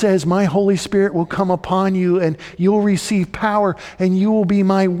 Jesus says, my Holy Spirit will come upon you and you'll receive power and you will be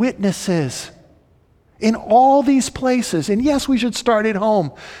my witnesses in all these places. And yes, we should start at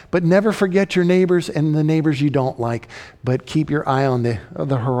home, but never forget your neighbors and the neighbors you don't like. But keep your eye on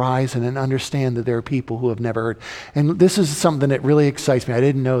the horizon and understand that there are people who have never heard. And this is something that really excites me. I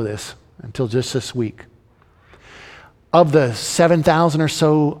didn't know this until just this week. Of the 7,000 or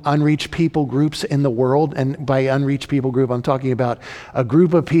so unreached people groups in the world, and by unreached people group, I'm talking about a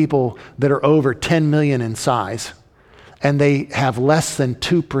group of people that are over 10 million in size, and they have less than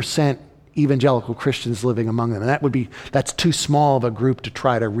 2% evangelical Christians living among them. And that's too small of a group to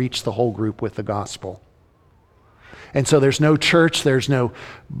try to reach the whole group with the gospel. And so there's no church, there's no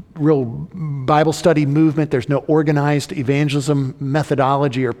real Bible study movement, there's no organized evangelism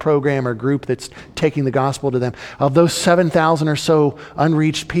methodology or program or group that's taking the gospel to them. Of those 7,000 or so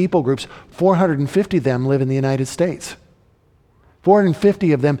unreached people groups, 450 of them live in the United States.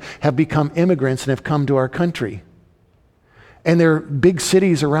 450 of them have become immigrants and have come to our country. And there are big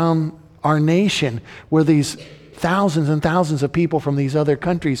cities around our nation where these thousands and thousands of people from these other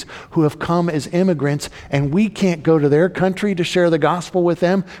countries who have come as immigrants, and we can't go to their country to share the gospel with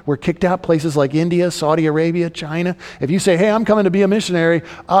them. We're kicked out places like India, Saudi Arabia, China. If you say, hey, I'm coming to be a missionary,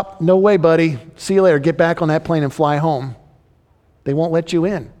 no way, buddy. See you later. Get back on that plane and fly home. They won't let you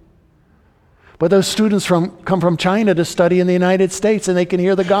in. But those students come from China to study in the United States, and they can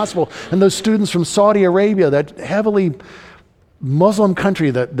hear the gospel. And those students from Saudi Arabia, that heavily Muslim country,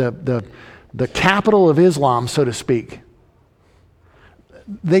 the capital of Islam, so to speak,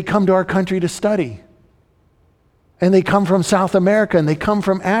 they come to our country to study. And they come from South America, and they come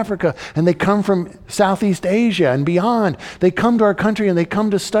from Africa, and they come from Southeast Asia and beyond. They come to our country and they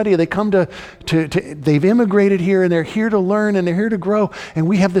come to study. They come they've immigrated here, and they're here to learn, and they're here to grow. And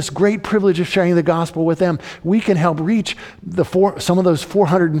we have this great privilege of sharing the gospel with them. We can help reach some of those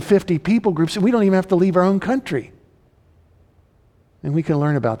 450 people groups, and we don't even have to leave our own country. And we can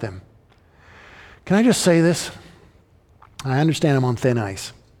learn about them. Can I just say this? I understand I'm on thin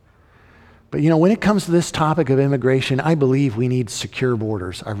ice. But when it comes to this topic of immigration, I believe we need secure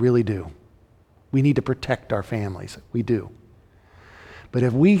borders. I really do. We need to protect our families. We do. But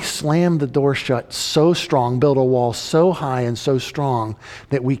if we slam the door shut so strong, build a wall so high and so strong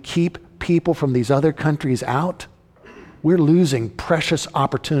that we keep people from these other countries out, we're losing precious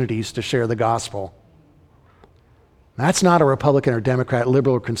opportunities to share the gospel. That's not a Republican or Democrat,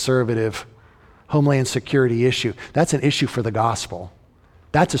 liberal or conservative Homeland Security issue. That's an issue for the gospel.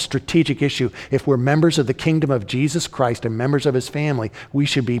 That's a strategic issue. If we're members of the kingdom of Jesus Christ and members of his family, we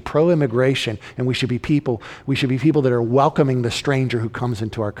should be pro-immigration, and we should be people that are welcoming the stranger who comes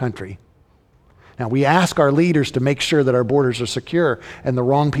into our country. Now, we ask our leaders to make sure that our borders are secure and the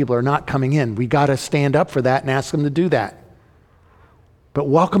wrong people are not coming in. We got to stand up for that and ask them to do that. But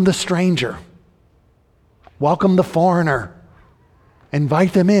welcome the stranger. Welcome the foreigner.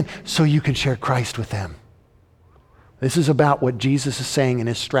 Invite them in so you can share Christ with them. This is about what Jesus is saying in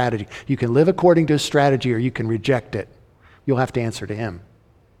his strategy. You can live according to his strategy or you can reject it. You'll have to answer to him.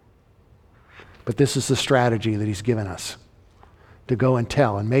 But this is the strategy that he's given us, to go and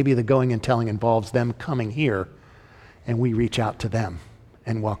tell. And maybe the going and telling involves them coming here and we reach out to them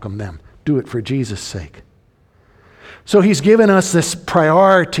and welcome them. Do it for Jesus' sake. So he's given us this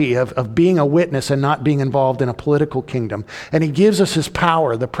priority of being a witness and not being involved in a political kingdom. And he gives us his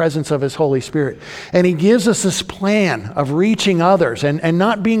power, the presence of his Holy Spirit. And he gives us this plan of reaching others and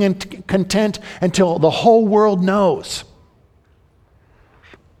not being content until the whole world knows.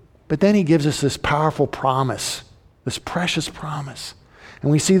 But then he gives us this powerful promise, this precious promise. And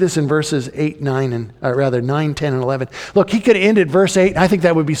we see this in verses 9, 10, and 11. Look, he could have ended verse 8. I think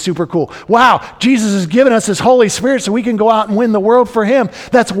that would be super cool. Wow, Jesus has given us his Holy Spirit so we can go out and win the world for him.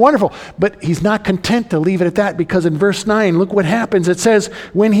 That's wonderful. But he's not content to leave it at that, because in verse 9, look what happens. It says,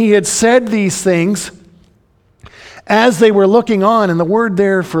 when he had said these things, as they were looking on, and the word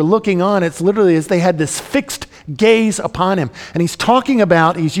there for looking on, it's literally as they had this fixed gaze upon him. And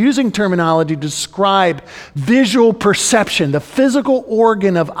he's using terminology to describe visual perception, the physical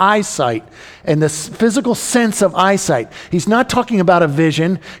organ of eyesight and the physical sense of eyesight. He's not talking about a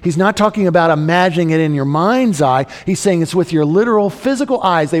vision. He's not talking about imagining it in your mind's eye. He's saying it's with your literal physical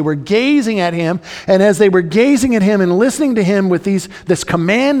eyes. They were gazing at him, and as they were gazing at him and listening to him with this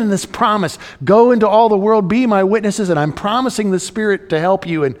command and this promise, go into all the world, be my witnesses, and I'm promising the Spirit to help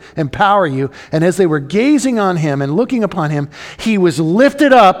you and empower you. And as they were gazing on him and looking upon him, he was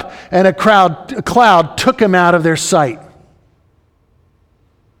lifted up, and a cloud took him out of their sight.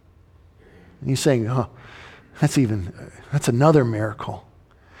 And he's saying, oh, that's another miracle.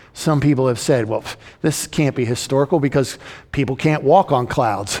 Some people have said, well, this can't be historical because people can't walk on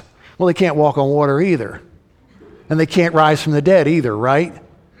clouds. Well, they can't walk on water either. And they can't rise from the dead either, right?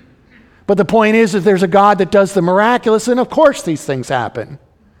 But the point is, if there's a God that does the miraculous, then of course these things happen.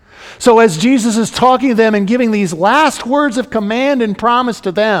 So as Jesus is talking to them and giving these last words of command and promise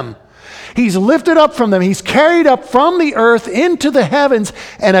to them, he's lifted up from them. He's carried up from the earth into the heavens,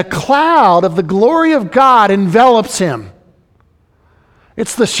 and a cloud of the glory of God envelops him.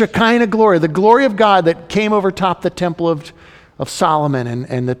 It's the Shekinah glory, the glory of God that came over top the temple of Solomon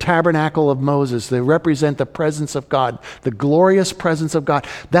and the tabernacle of Moses. They represent the presence of God, the glorious presence of God.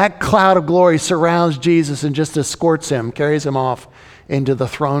 That cloud of glory surrounds Jesus and just escorts him, carries him off into the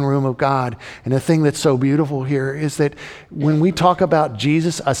throne room of God. And the thing that's so beautiful here is that when we talk about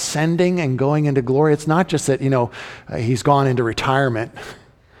Jesus ascending and going into glory, it's not just that, he's gone into retirement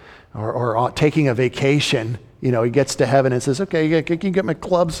or taking a vacation. He gets to heaven and says, okay, can you get my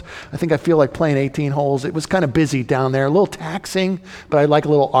clubs? I think I feel like playing 18 holes. It was kind of busy down there, a little taxing, but I'd like a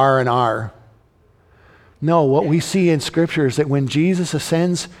little R&R. No, what we see in Scripture is that when Jesus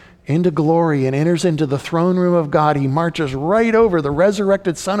ascends into glory and enters into the throne room of God, he marches right over the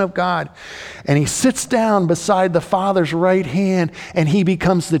resurrected Son of God, and he sits down beside the Father's right hand, and he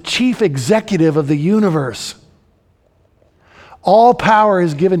becomes the chief executive of the universe. All power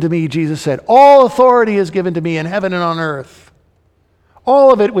is given to me, Jesus said. All authority is given to me in heaven and on earth.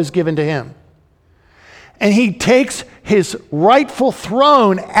 All of it was given to him. And he takes his rightful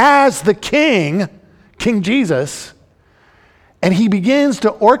throne as the king, King Jesus, and he begins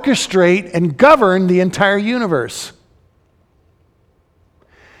to orchestrate and govern the entire universe.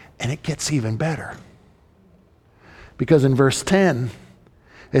 And it gets even better. Because in verse 10,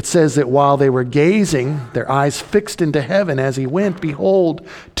 it says that while they were gazing, their eyes fixed into heaven as he went, behold,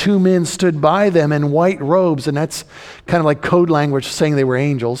 2 men stood by them in white robes. And that's kind of like code language saying they were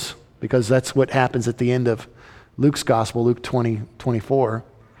angels, because that's what happens at the end of Luke's gospel, Luke 20:24,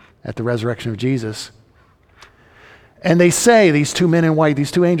 at the resurrection of Jesus. And they say, these 2 men in white, these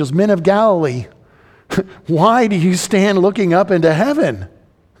 2 angels, men of Galilee, why do you stand looking up into heaven?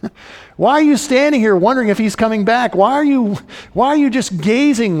 Why are you standing here wondering if he's coming back? Why are you just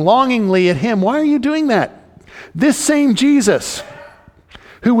gazing longingly at him? Why are you doing that? This same Jesus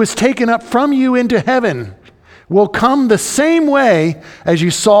who was taken up from you into heaven will come the same way as you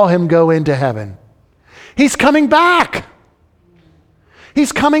saw him go into heaven. He's coming back.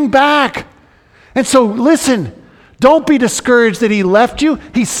 He's coming back. And so listen, don't be discouraged that he left you.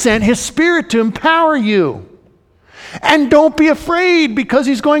 He sent his Spirit to empower you. And don't be afraid, because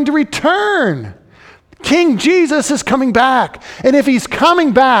he's going to return. King Jesus is coming back. And if he's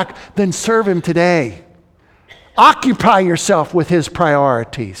coming back, then serve him today. Occupy yourself with his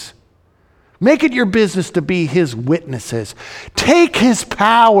priorities. Make it your business to be his witnesses. Take his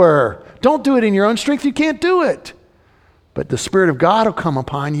power. Don't do it in your own strength. You can't do it. But the Spirit of God will come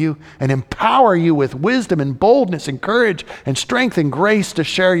upon you and empower you with wisdom and boldness and courage and strength and grace to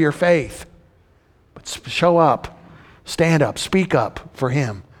share your faith. But show up, stand up, speak up for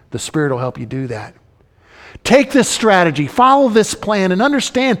him. The Spirit will help you do that. Take this strategy, follow this plan, and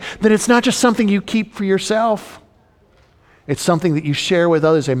understand that it's not just something you keep for yourself. It's something that you share with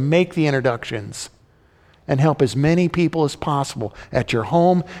others and make the introductions and help as many people as possible at your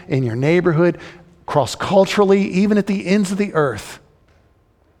home, in your neighborhood, cross-culturally, even at the ends of the earth.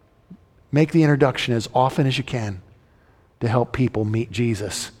 Make the introduction as often as you can to help people meet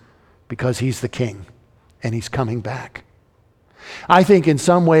Jesus because he's the King and he's coming back. I think in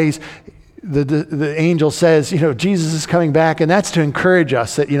some ways, the angel says, Jesus is coming back, and that's to encourage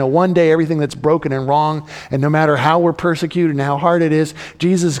us that, one day everything that's broken and wrong, and no matter how we're persecuted and how hard it is,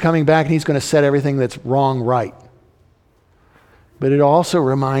 Jesus is coming back and he's going to set everything that's wrong right. But it also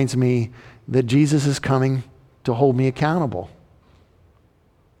reminds me that Jesus is coming to hold me accountable.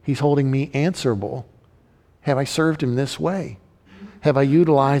 He's holding me answerable. Have I served him this way? Have I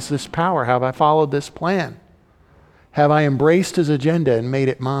utilized this power? Have I followed this plan? Have I embraced his agenda and made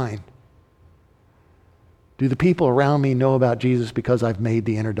it mine? Do the people around me know about Jesus because I've made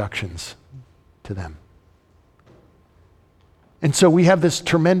the introductions to them? And so we have this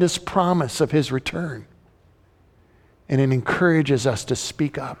tremendous promise of his return. And it encourages us to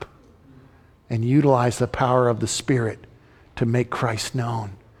speak up and utilize the power of the Spirit to make Christ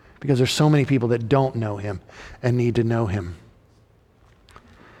known. Because there's so many people that don't know him and need to know him.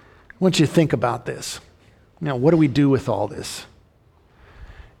 I want you to think about this. Now, what do we do with all this?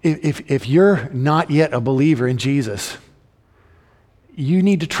 If you're not yet a believer in Jesus, you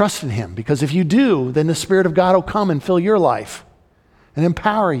need to trust in him, because if you do, then the Spirit of God will come and fill your life and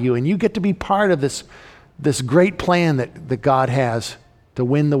empower you, and you get to be part of this great plan that God has to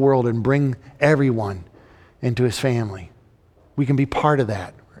win the world and bring everyone into his family. We can be part of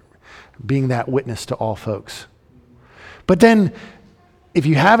that, being that witness to all folks. But then, if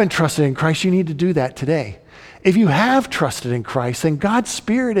you haven't trusted in Christ, you need to do that today. If you have trusted in Christ, then God's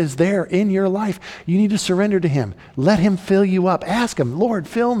Spirit is there in your life. You need to surrender to him. Let him fill you up. Ask him, Lord,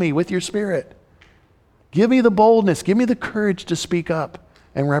 fill me with your Spirit. Give me the boldness. Give me the courage to speak up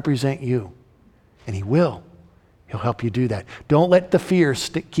and represent you. And he will. He'll help you do that. Don't let the fear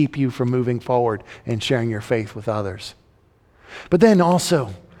keep you from moving forward and sharing your faith with others. But then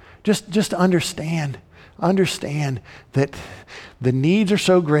also, just understand that the needs are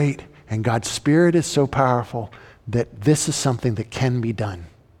so great and God's Spirit is so powerful that this is something that can be done.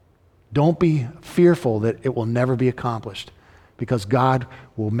 Don't be fearful that it will never be accomplished, because God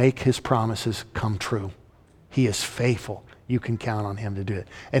will make his promises come true. He is faithful. You can count on him to do it.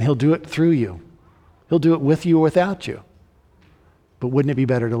 And he'll do it through you. He'll do it with you or without you. But wouldn't it be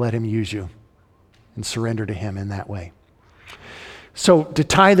better to let him use you and surrender to him in that way? So to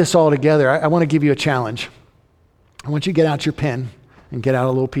tie this all together, I want to give you a challenge. I want you to get out your pen and get out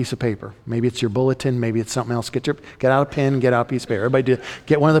a little piece of paper. Maybe it's your bulletin, maybe it's something else. Get out a pen, get out a piece of paper. Everybody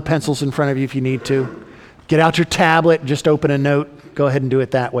get one of the pencils in front of you if you need to. Get out your tablet, just open a note. Go ahead and do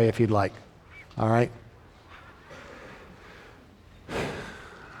it that way if you'd like. All right?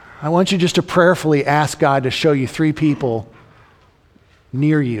 I want you just to prayerfully ask God to show you 3 people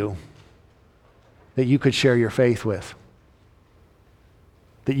near you that you could share your faith with,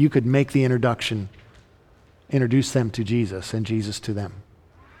 that you could make the introduction, introduce them to Jesus and Jesus to them.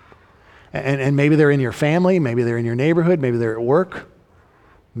 And maybe they're in your family, maybe they're in your neighborhood, maybe they're at work,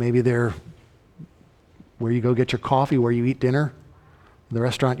 maybe they're where you go get your coffee, where you eat dinner, the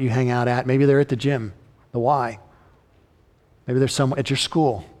restaurant you hang out at, maybe they're at the gym, the Y. Maybe there's someone at your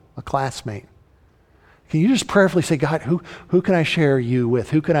school, a classmate. Can you just prayerfully say, God, who can I share you with?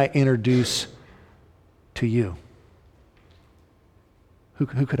 Who can I introduce to you? Who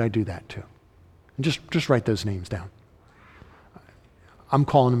could I do that to? And just write those names down. I'm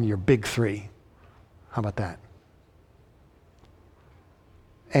calling them your big 3. How about that?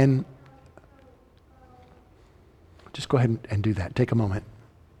 And just go ahead and do that. Take a moment.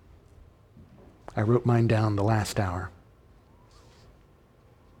 I wrote mine down the last hour.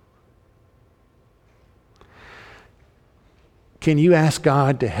 Can you ask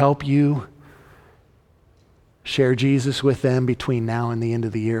God to help you share Jesus with them between now and the end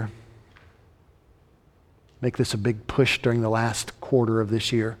of the year? Make this a big push during the last quarter of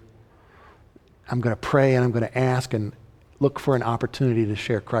this year. I'm going to pray and I'm going to ask and look for an opportunity to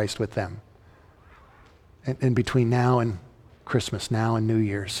share Christ with them. And between now and Christmas, now and New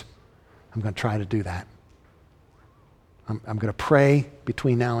Year's, I'm going to try to do that. I'm going to pray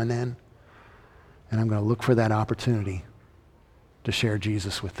between now and then. And I'm going to look for that opportunity to share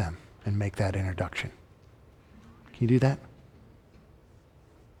Jesus with them and make that introduction. Can you do that?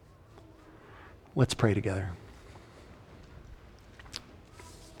 Let's pray together.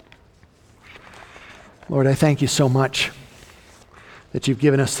 Lord, I thank you so much that you've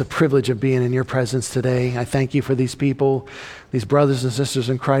given us the privilege of being in your presence today. I thank you for these people, these brothers and sisters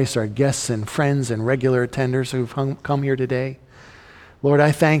in Christ, our guests and friends and regular attenders who've come here today. Lord,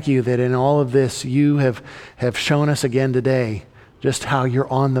 I thank you that in all of this, you have shown us again today just how you're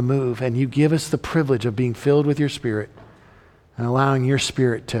on the move, and you give us the privilege of being filled with your Spirit and allowing your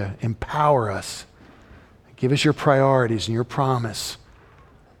Spirit to empower us. Give us your priorities and your promise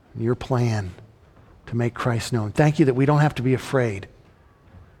and your plan to make Christ known. Thank you that we don't have to be afraid,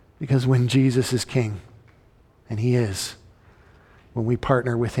 because when Jesus is King, and he is, when we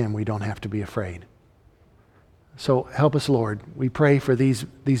partner with him, we don't have to be afraid. So help us, Lord. We pray for these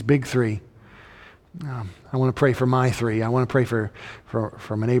big three. I want to pray for my three. I want to pray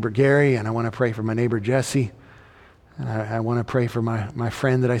for my neighbor Gary, and I want to pray for my neighbor Jesse. And I want to pray for my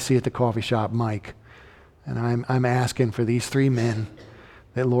friend that I see at the coffee shop, Mike. And I'm asking for these three men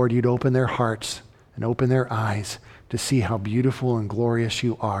that, Lord, you'd open their hearts and open their eyes to see how beautiful and glorious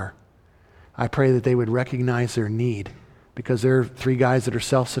you are. I pray that they would recognize their need, because they're three guys that are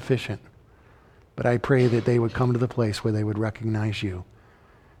self-sufficient. But I pray that they would come to the place where they would recognize you.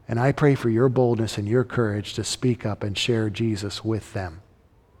 And I pray for your boldness and your courage to speak up and share Jesus with them.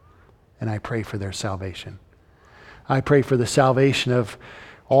 And I pray for their salvation. I pray for the salvation of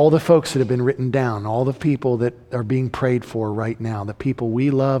all the folks that have been written down, all the people that are being prayed for right now, the people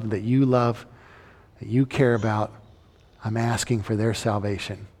we love, that you care about. I'm asking for their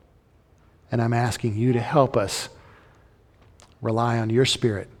salvation. And I'm asking you to help us rely on your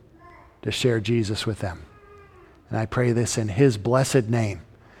Spirit to share Jesus with them. And I pray this in his blessed name.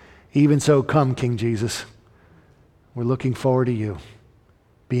 Even so, come, King Jesus. We're looking forward to you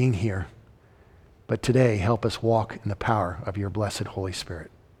being here. But today, help us walk in the power of your blessed Holy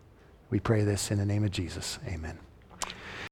Spirit. We pray this in the name of Jesus. Amen.